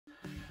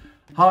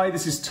Hi,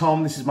 this is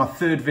Tom. This is my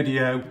third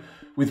video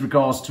with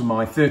regards to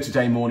my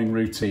 30-day morning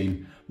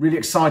routine. Really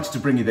excited to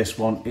bring you this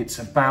one. It's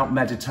about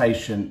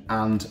meditation,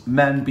 and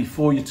men,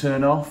 before you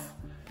turn off,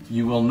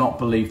 you will not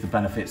believe the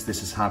benefits this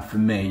has had for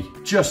me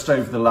just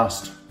over the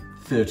last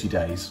 30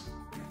 days.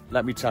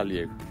 Let me tell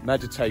you,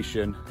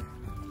 meditation,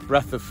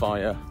 breath of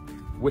fire,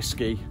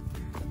 whiskey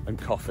and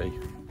coffee,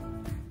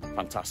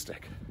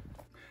 fantastic.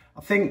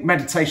 I think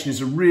meditation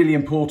is a really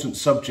important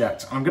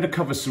subject. I'm going to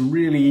cover some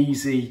really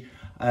easy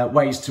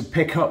ways to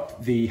pick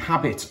up the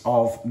habit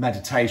of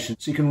meditation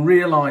so you can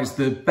realise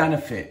the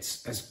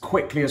benefits as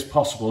quickly as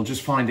possible and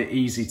just find it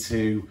easy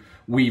to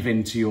weave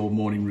into your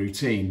morning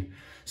routine.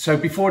 So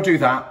before I do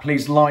that,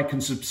 please like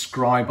and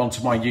subscribe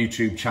onto my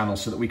YouTube channel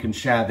so that we can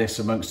share this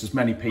amongst as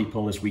many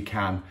people as we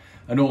can.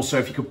 And also,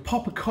 if you could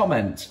pop a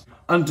comment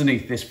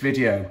underneath this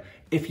video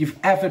if you've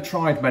ever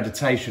tried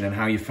meditation and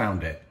how you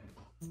found it.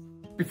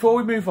 Before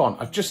we move on,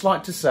 I'd just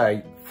like to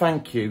say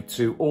thank you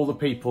to all the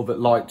people that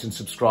liked and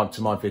subscribed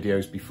to my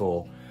videos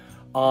before.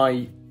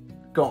 I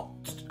got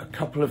a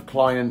couple of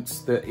clients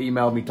that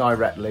emailed me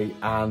directly,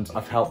 and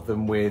I've helped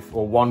them with,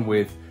 or one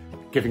with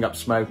giving up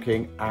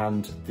smoking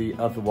and the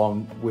other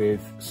one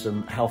with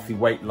some healthy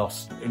weight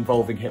loss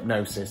involving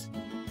hypnosis.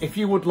 If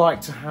you would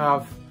like to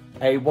have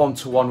a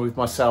one-to-one with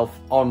myself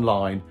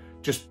online,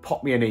 just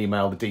pop me an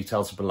email, the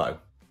details are below.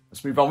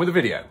 Let's move on with the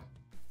video.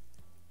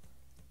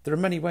 There are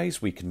many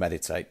ways we can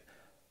meditate,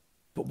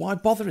 but why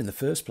bother in the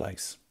first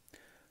place?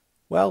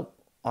 Well,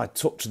 I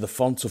took to the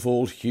font of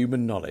all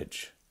human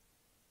knowledge.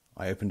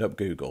 I opened up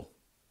Google.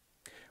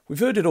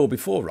 We've heard it all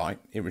before, right?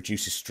 It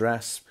reduces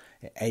stress,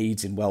 it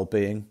aids in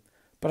well-being,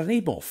 but I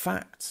need more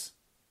facts.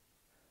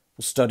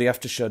 Well, study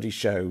after study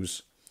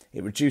shows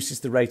it reduces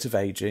the rate of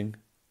ageing,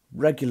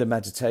 regular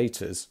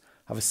meditators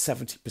have a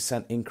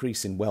 70%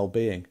 increase in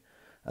well-being,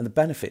 and the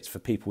benefits for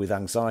people with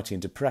anxiety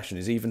and depression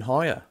is even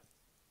higher.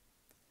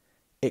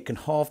 It can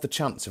halve the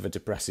chance of a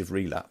depressive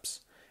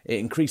relapse. It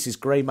increases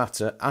grey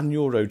matter and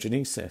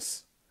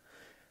neurogenesis.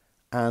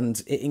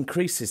 And it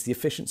increases the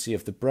efficiency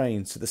of the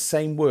brain, so the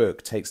same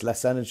work takes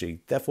less energy,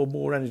 therefore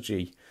more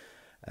energy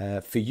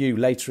for you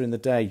later in the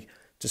day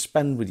to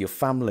spend with your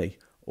family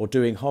or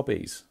doing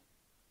hobbies.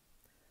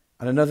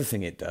 And another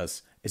thing it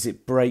does is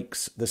it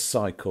breaks the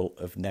cycle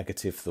of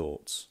negative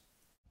thoughts.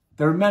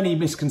 There are many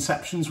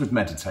misconceptions with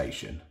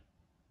meditation.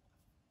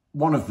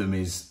 One of them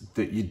is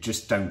that you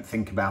just don't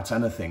think about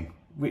anything,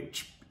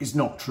 which is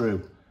not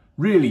true.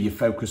 Really, you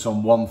focus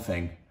on one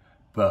thing,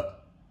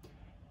 but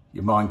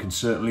your mind can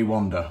certainly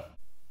wander.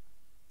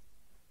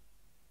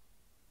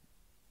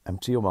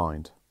 Empty your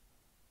mind.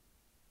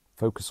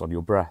 Focus on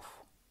your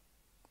breath.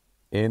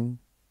 In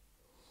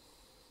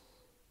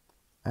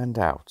and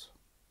out.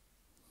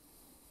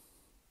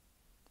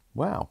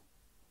 Wow,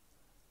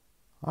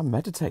 I'm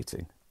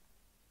meditating.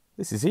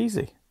 This is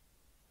easy.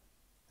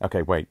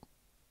 Okay, wait,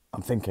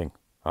 I'm thinking.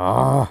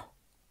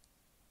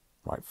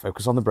 Right,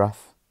 focus on the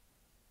breath.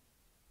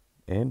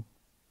 In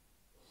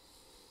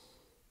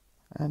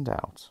and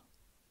out.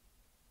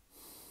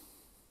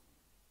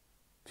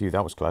 Phew,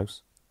 that was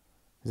close.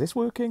 Is this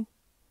working?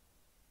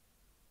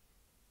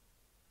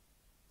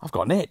 I've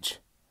got an itch.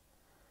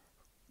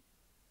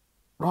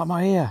 Right in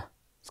my ear.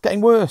 It's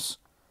getting worse.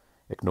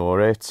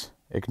 Ignore it.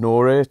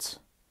 Ignore it.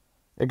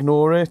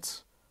 Ignore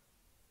it.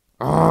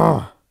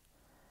 Right,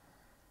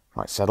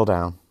 settle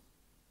down.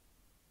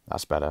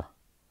 That's better.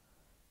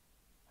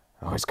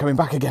 Oh, it's coming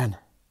back again.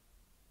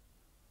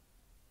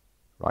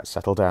 Right,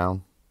 settle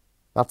down.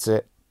 That's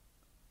it.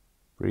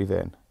 Breathe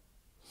in.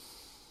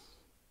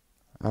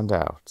 And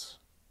out.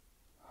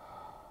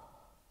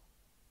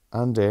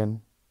 And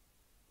in.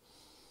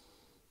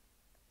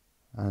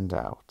 And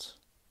out.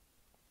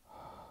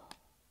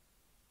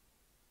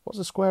 What's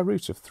the square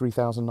root of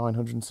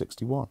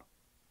 3,961?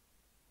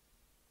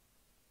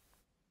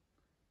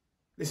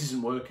 This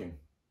isn't working.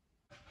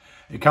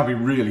 It can be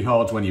really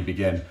hard when you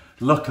begin.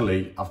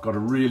 Luckily, I've got a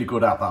really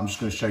good app that I'm just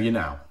going to show you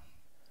now.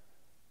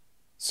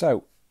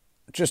 So,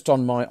 just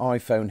on my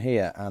iPhone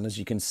here, and as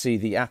you can see,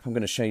 the app I'm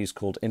going to show you is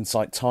called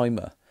Insight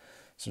Timer.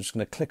 So I'm just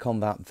going to click on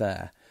that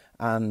there.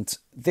 And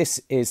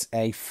this is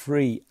a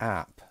free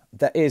app.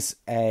 There is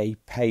a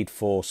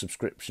paid-for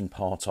subscription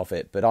part of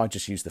it, but I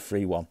just use the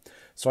free one.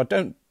 So I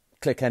don't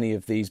click any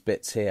of these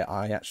bits here.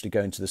 I actually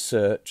go into the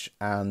search,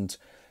 and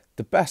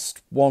the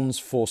best ones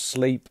for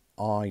sleep,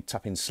 I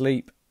tap in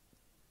sleep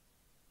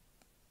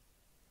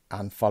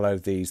and follow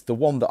these. The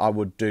one that I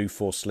would do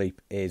for sleep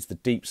is the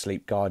Deep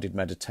Sleep Guided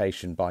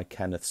Meditation by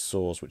Kenneth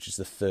Soares, which is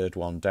the third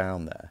one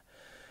down there.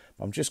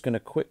 I'm just going to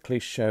quickly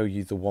show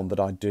you the one that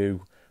I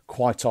do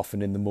quite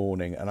often in the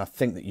morning, and I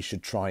think that you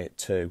should try it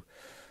too.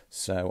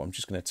 So I'm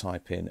just going to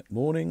type in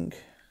morning.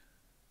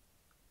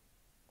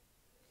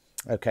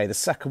 Okay, the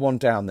second one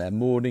down there,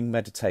 Morning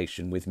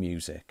Meditation with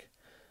Music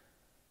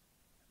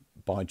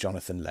by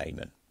Jonathan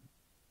Lehman.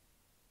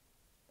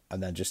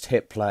 And then just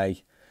hit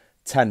play,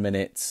 10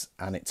 minutes,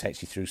 and it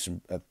takes you through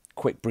some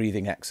quick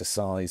breathing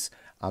exercise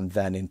and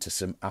then into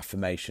some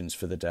affirmations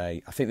for the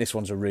day. I think this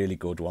one's a really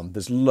good one.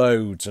 There's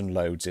loads and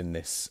loads in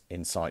this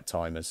Insight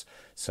Timers,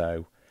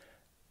 so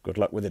Good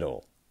luck with it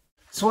all.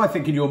 So I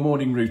think in your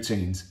morning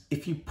routines,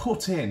 if you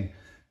put in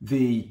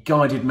the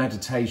guided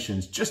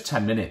meditations, just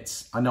 10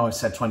 minutes, I know I've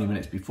said 20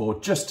 minutes before,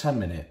 just 10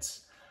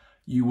 minutes,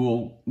 you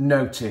will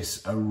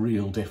notice a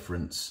real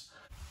difference.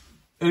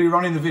 Earlier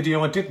on in the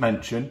video, I did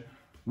mention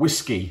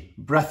whiskey,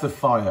 breath of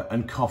fire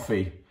and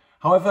coffee.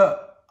 However,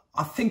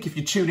 I think if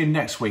you tune in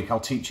next week, I'll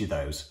teach you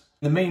those.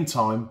 In the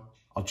meantime,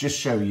 I'll just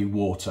show you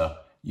water.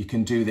 You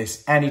can do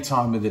this any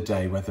time of the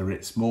day, whether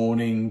it's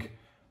morning,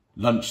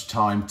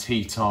 lunchtime,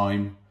 tea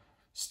time,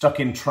 stuck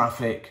in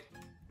traffic.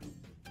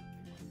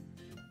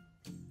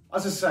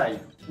 As I say,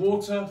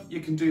 water, you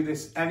can do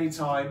this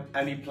anytime,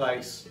 any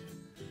place,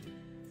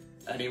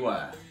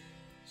 anywhere.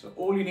 So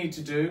all you need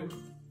to do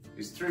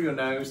is through your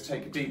nose,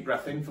 take a deep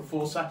breath in for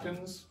 4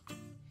 seconds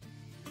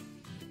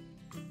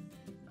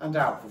and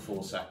out for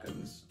 4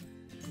 seconds.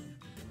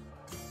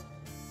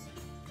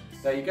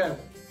 There you go,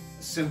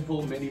 a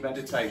simple mini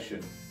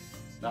meditation.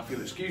 Now if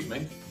you'll excuse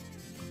me.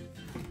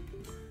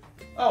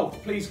 Oh,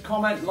 please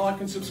comment,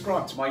 like and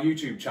subscribe to my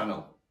YouTube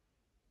channel.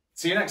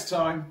 See you next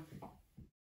time.